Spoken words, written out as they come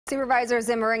Supervisors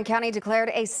in Marin County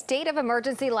declared a state of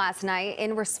emergency last night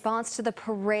in response to the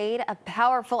parade of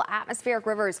powerful atmospheric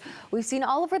rivers we've seen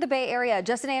all over the Bay Area.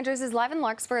 Justin Andrews is live in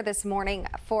Larkspur this morning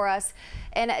for us.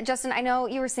 And Justin, I know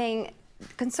you were saying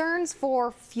concerns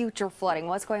for future flooding.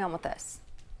 What's going on with this?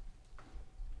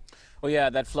 Well,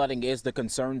 yeah, that flooding is the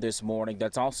concern this morning.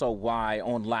 That's also why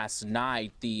on last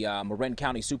night, the Marin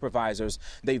County supervisors,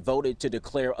 they voted to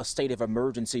declare a state of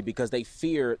emergency because they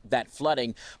fear that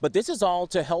flooding. But this is all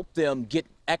to help them get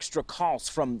extra costs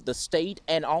from the state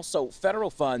and also federal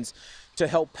funds to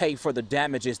help pay for the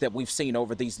damages that we've seen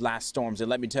over these last storms. And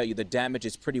let me tell you, the damage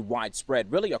is pretty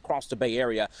widespread, really across the Bay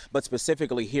Area, but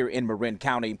specifically here in Marin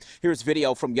County. Here's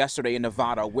video from yesterday in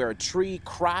Nevada where a tree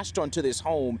crashed onto this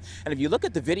home. And if you look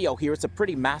at the video here, it's a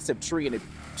pretty massive tree and it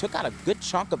took out a good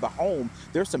chunk of the home.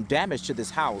 There's some damage to this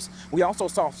house. We also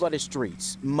saw flooded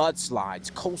streets,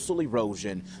 mudslides, coastal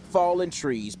erosion, fallen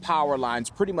trees, power lines,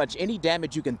 pretty much any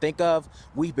damage you can think of.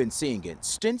 We've been seeing it.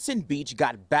 Stinson Beach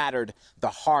got battered the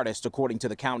hardest, according to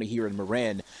the county here in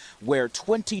Marin, where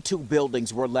 22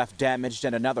 buildings were left damaged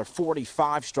and another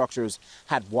 45 structures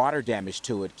had water damage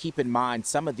to it. Keep in mind,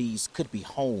 some of these could be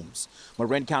homes.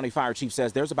 Marin County Fire Chief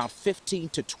says there's about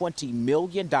 $15 to $20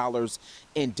 million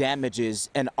in damages.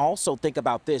 And also think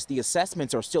about this, the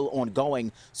assessments are still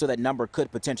ongoing, so that number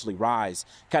could potentially rise.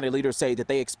 County leaders say that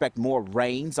they expect more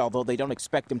rains, although they don't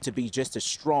expect them to be just as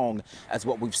strong as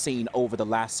what we've seen over the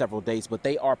last several days. But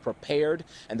they are prepared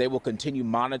and they will continue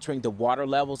monitoring the water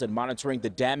levels and monitoring the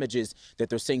damages that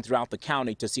they're seeing throughout the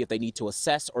county to see if they need to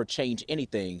assess or change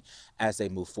anything as they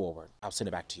move forward. I'll send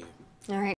it back to you. All right.